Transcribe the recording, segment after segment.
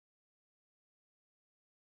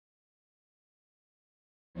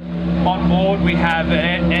On board we have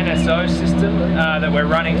an NSO system that we're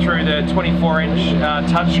running through the 24-inch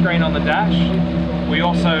touchscreen on the dash. We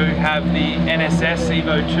also have the NSS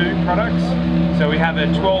Evo 2 products. So we have a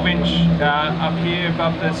 12-inch up here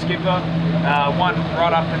above the skipper, one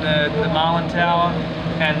right up in the Marlin Tower,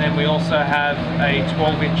 and then we also have a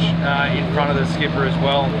 12-inch in front of the skipper as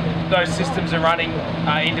well. Those systems are running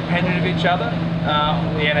independent of each other,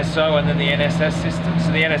 the NSO and then the NSS system.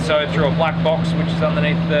 So the NSO through a black box which is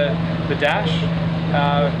underneath the dash.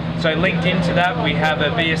 So linked into that we have a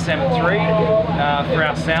VSM-3 for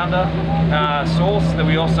our sounder source. That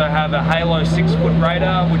we also have a Halo 6-foot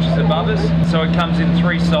radar which is above us. So it comes in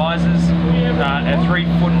 3 sizes, a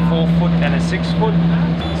 3-foot, 4-foot and a 6-foot.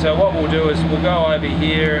 So what we'll do is we'll go over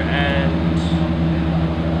here and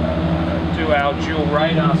do our dual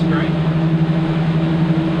radar screen.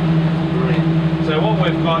 So what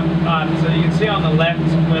we've got, so you can see on the left,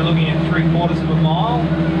 we're looking at 3/4 of a mile,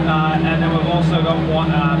 and then we've also got an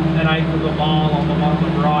 1/8 of a mile on the one on the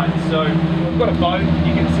right. So we've got a boat,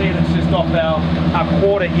 you can see that's just off our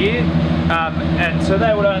quarter here, and so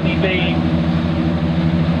they would only be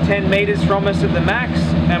 10 metres from us at the max,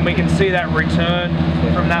 and we can see that return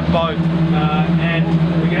from that boat, and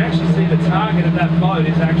we can actually see the target of that boat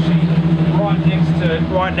is actually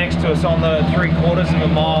right next to us on the 3/4 of a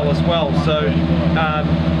mile as well. So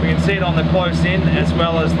we can see it on the close in as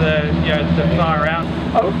well as the the far out.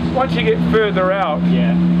 Once you get further out,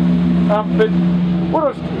 yeah. But what I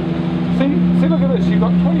was see, look at this. You've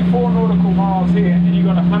got 24 nautical miles here, and you've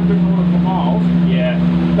got 100 nautical miles. Yeah.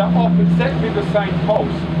 They're off exactly the same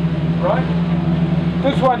pulse, right?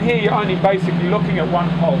 This one here, you're only basically looking at one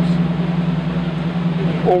pulse,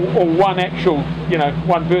 or one actual,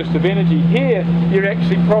 one burst of energy. Here, you're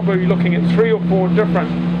actually probably looking at 3 or 4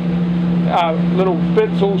 different little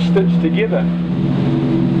bits all stitched together.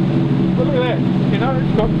 But look at that,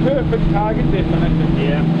 it's got perfect target definition.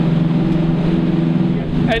 Yeah.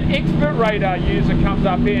 An expert radar user comes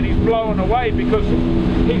up here and he's blown away because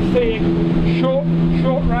he's seeing short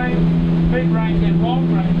range, mid range and long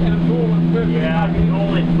range, and it's all in perfect target. It's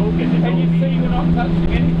all in focus. And you see we're not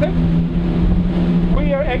touching anything.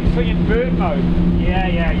 We are actually in bird mode.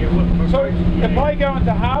 Yeah, you're looking for So if I go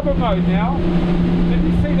into harbour mode now, did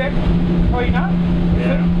you see that clean up?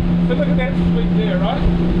 Yeah. So look at that sweep there, right?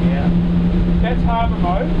 Yeah. That's harbour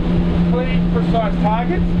mode, clean, precise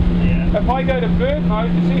targets. Yeah. If I go to bird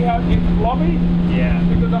mode, you see how it gets blobby? Yeah.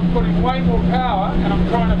 Because I'm putting way more power and I'm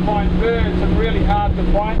trying to find birds and really hard to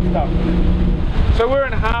find stuff. So we're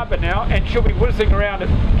in harbour now and she'll be whizzing around it.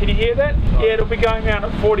 Can you hear that? Yeah, it'll be going around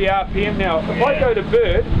at 40 RPM now. If I go to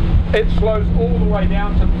bird, it slows all the way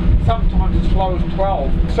down to sometimes as slow as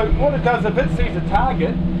 12. So what it does, if it sees a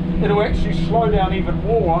target, it'll actually slow down even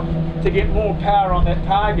more to get more power on that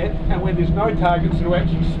target, and when there's no targets it'll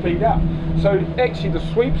actually speed up. So actually the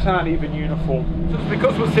sweeps aren't even uniform. Just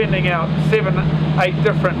because we're sending out 7, 8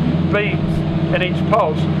 different beams in each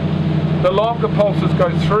pulse, the longer pulses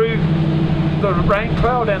go through the rain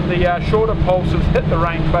cloud and the shorter pulses hit the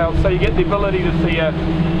rain cloud, so you get the ability to see a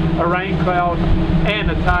rain cloud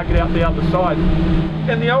and a target out the other side.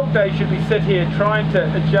 In the old days you'd be sit here trying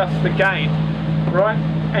to adjust the gain, right?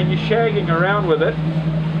 And you're shagging around with it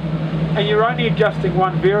and you're only adjusting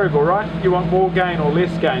one variable, right? You want more gain or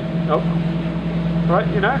less gain, nope. Right,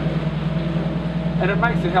 and it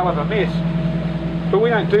makes a hell of a mess. But we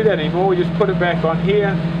don't do that anymore. We just put it back on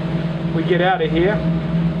here, we get out of here,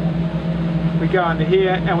 we go into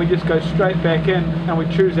here and we just go straight back in and we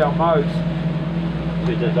choose our modes.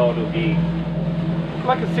 So does auto be?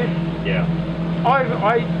 Like I said, yeah.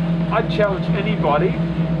 I challenge anybody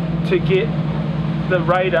to get the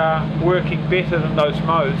radar working better than those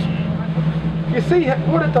modes. You see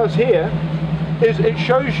what it does here is it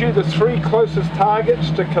shows you the 3 closest targets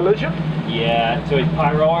to collision. Yeah, so it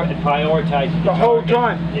prioritizes the whole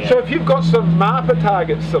time. Yeah. So if you've got some MARPA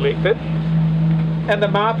targets selected and the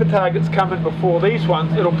MARPA targets come in before these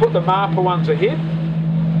ones, it'll put the MARPA ones ahead.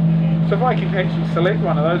 So if I can actually select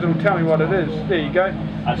one of those, it'll tell me what it is. There you go.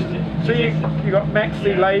 So you got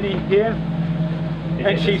Maxi Lady here,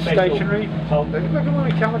 and she's stationary. Look at when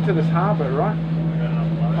we come into this harbour, right?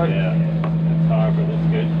 Yeah, it's harbour, that's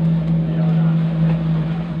good.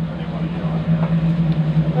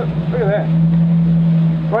 Look at that.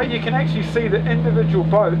 Right, you can actually see the individual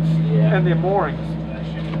boats and their moorings.